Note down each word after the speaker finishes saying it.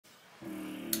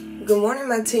Good morning,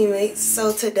 my teammates.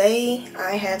 So today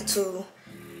I have to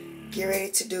get ready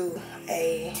to do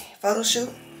a photo shoot,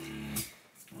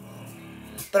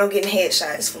 but I'm getting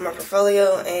headshots for my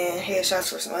portfolio and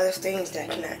headshots for some other things that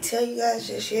I cannot tell you guys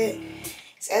just yet.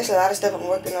 It's actually a lot of stuff I'm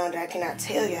working on that I cannot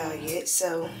tell y'all yet,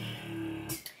 so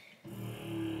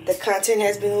the content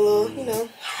has been a little,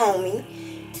 homey,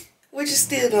 which is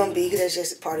still gonna be because that's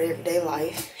just a part of everyday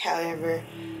life. However,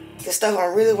 the stuff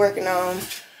I'm really working on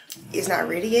is not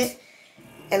ready yet,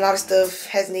 and a lot of stuff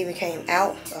hasn't even came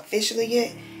out officially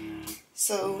yet.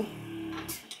 So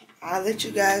I'll let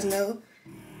you guys know.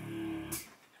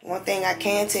 One thing I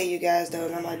can tell you guys though,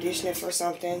 and I'm auditioning for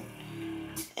something,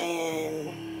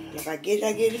 and if I get it,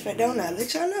 I get it. If I don't, I'll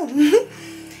let y'all know.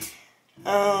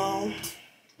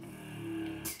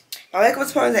 My makeup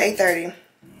appointment is at 8:30.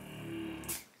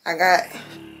 I got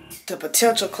the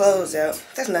potential closeout.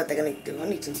 That's another thing I need to do. I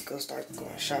need to go start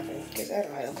going shopping because I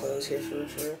don't have clothes here for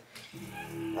real.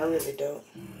 I really don't.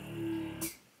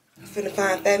 I'm finna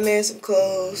find Fat Man some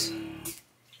clothes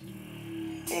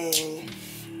and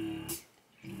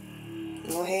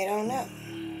go head on out.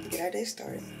 Get our day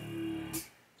started.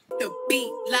 The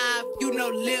beat live, you know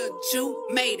Lil Ju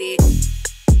made it.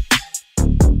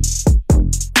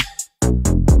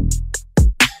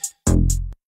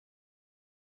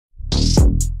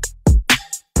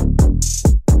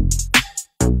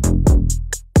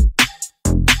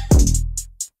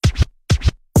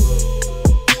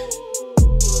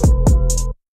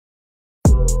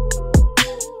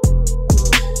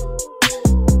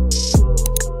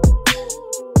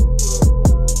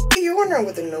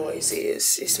 What the noise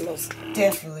is, it's most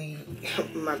definitely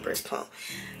my breast pump.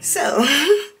 So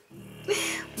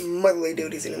motherly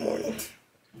duties in the morning.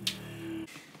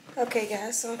 Okay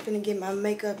guys, so I'm finna get my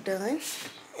makeup done,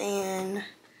 and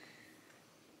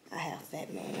I have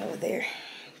Fat Man over there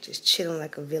just chilling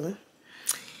like a villain.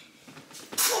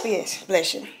 Yes,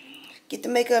 bless you. Get the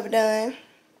makeup done,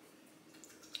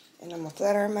 and I'm gonna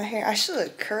flat iron my hair. I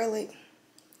should curl it.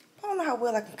 I don't know how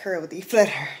well I can curl with these flat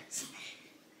irons.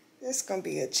 That's gonna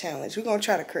be a challenge. We're gonna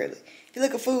try to curl it. If you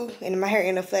look a fool and my hair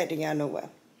ain't up flat, then y'all know why.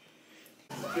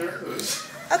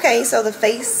 Okay, so the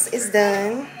face is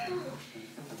done.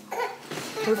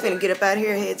 We're finna get up out of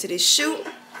here and head to this shoot.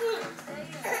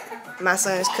 My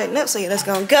son's cutting up, so yeah, let's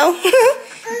go.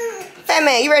 Fat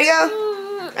Man, you ready to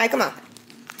go? Alright, come on.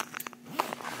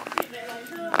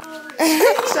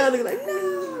 Sean looking like,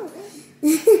 no.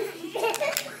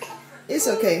 It's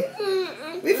okay.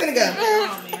 We finna go.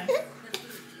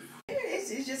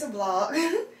 It's just a vlog.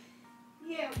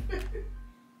 Yeah.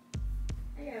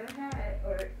 I gotta hide,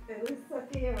 or at least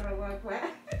tuck in when I walk by.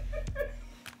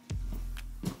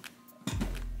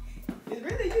 It's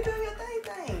really you doing your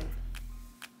thing.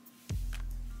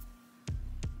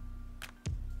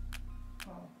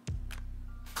 Oh.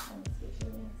 Let me switch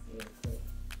your lens real quick.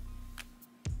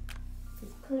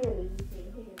 Because clearly you did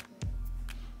hit it.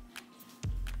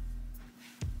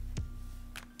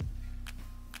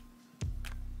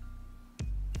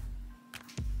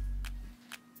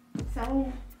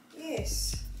 So,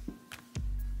 Yes.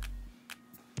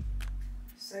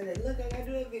 So they look, I gotta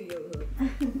do that video look.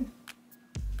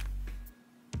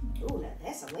 Ooh,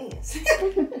 that's a lens.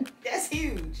 That's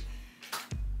huge.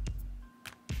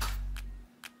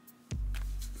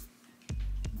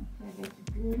 okay,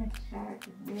 that's good and sharp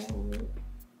as well with.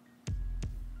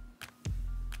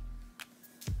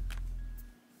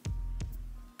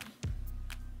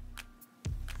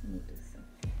 Let me do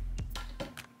something.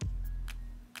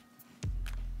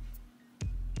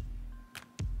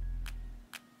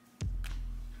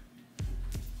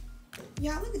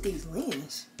 Y'all look at these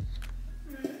lenses.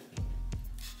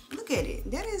 Look at it.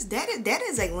 That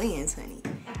is a lens, honey.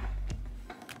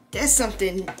 That's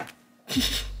something.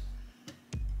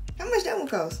 How much that one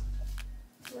cost?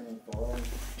 24.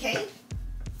 Okay.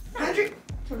 100?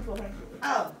 2400.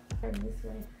 Oh. Turn this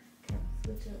way. Kind of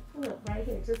switch up. Pull up right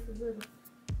here, just a little.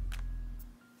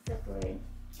 Separate.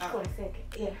 Oh. For a second.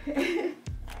 Yeah. Alright.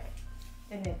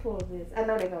 And then pull this. I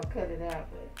know they're gonna cut it out,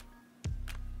 but.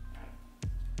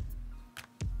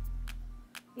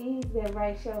 Ease that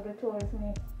right shoulder towards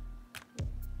me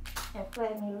and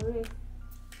flatten your wrist.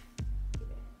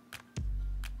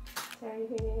 Turn your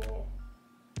head.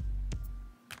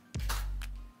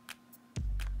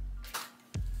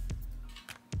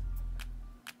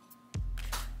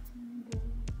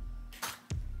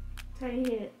 Turn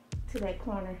your head to that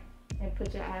corner and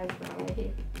put your eyes down right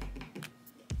here.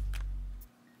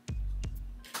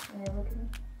 And then look at me.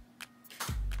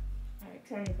 Alright,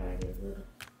 turn your body a little.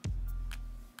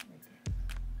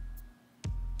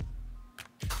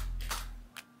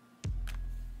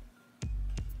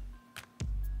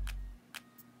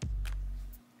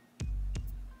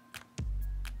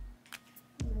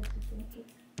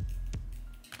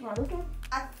 Want to look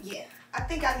at it? I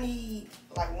think I need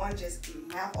like one just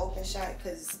mouth open shot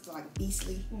because it's like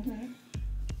beastly. Mm-hmm.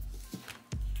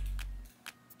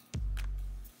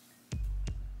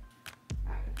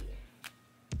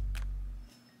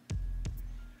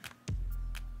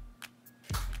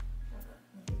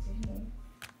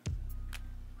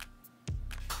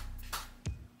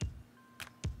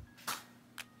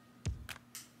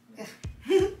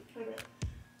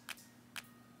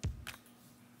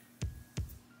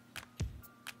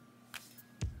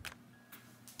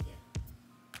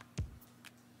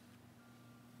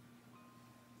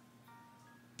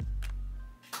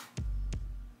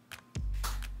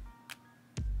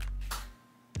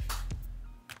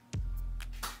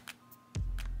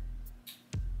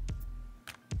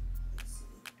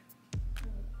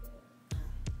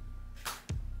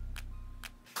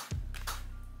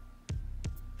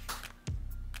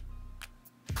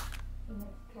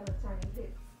 Kind of turn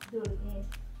it, do it again,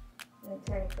 and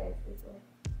turn it face this way.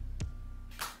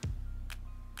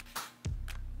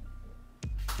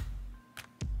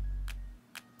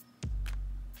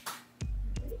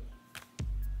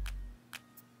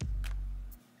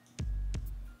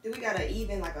 Do we gotta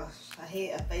even like a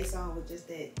face on with just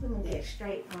that? Let me get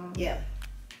straight on. Yeah.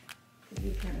 Cause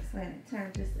you kind of slanted,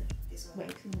 turn just This way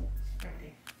one. too much right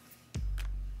there.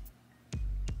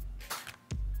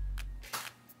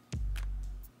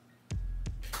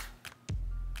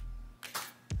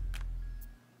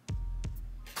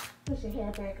 Push your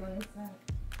hair back on this side.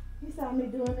 You saw me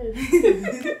doing this.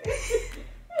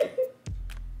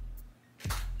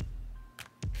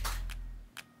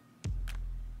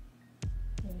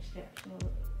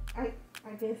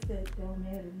 I guess that don't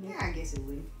matter. Yeah, I guess it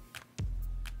would.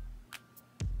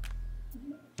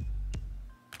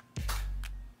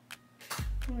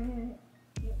 Turn,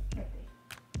 yep, right there.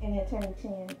 And then turn the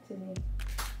chin to me.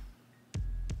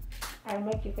 Alright,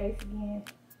 make your face again.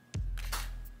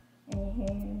 And your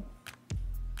hands.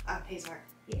 Face mark.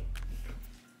 Yeah.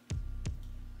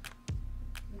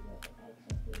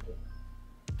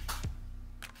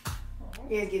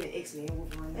 Yeah, it's giving X-Men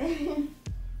Wolverine.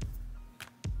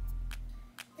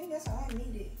 I think that's all I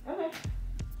needed. Okay.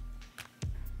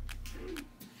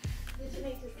 Did you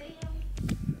need to see him?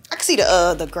 I can see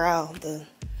the growl.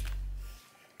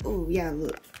 Oh yeah,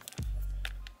 look.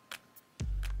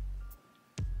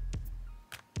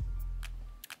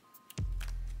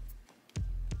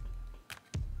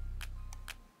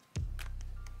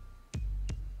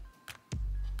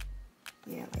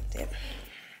 Yeah, like that.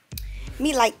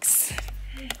 Me likes.